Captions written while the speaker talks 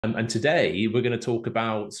And today we're going to talk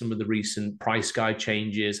about some of the recent price guide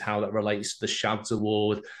changes, how that relates to the SCHADS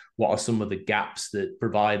award, what are some of the gaps that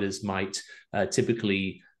providers might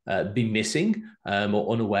typically be missing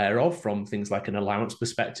or unaware of from things like an allowance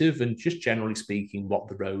perspective, and just generally speaking, what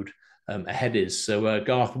the road ahead is. So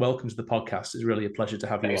Garth, welcome to the podcast. It's really a pleasure to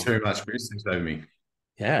have you Thanks on. very much, Bruce. Thanks for having me.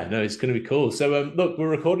 Yeah, no, it's going to be cool. So, look, we're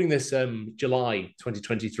recording this July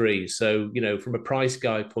 2023. So, from a price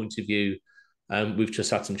guide point of view, we've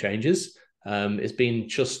just had some changes. It's been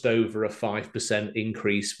just over a 5%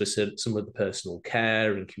 increase for some of the personal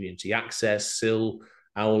care and community access, SIL,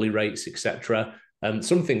 hourly rates, etc.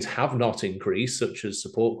 Some things have not increased, such as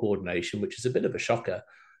support coordination, which is a bit of a shocker.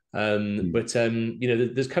 But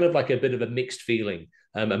there's kind of like a bit of a mixed feeling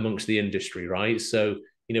amongst the industry, right? So,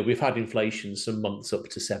 we've had inflation some months up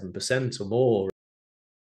to 7% or more,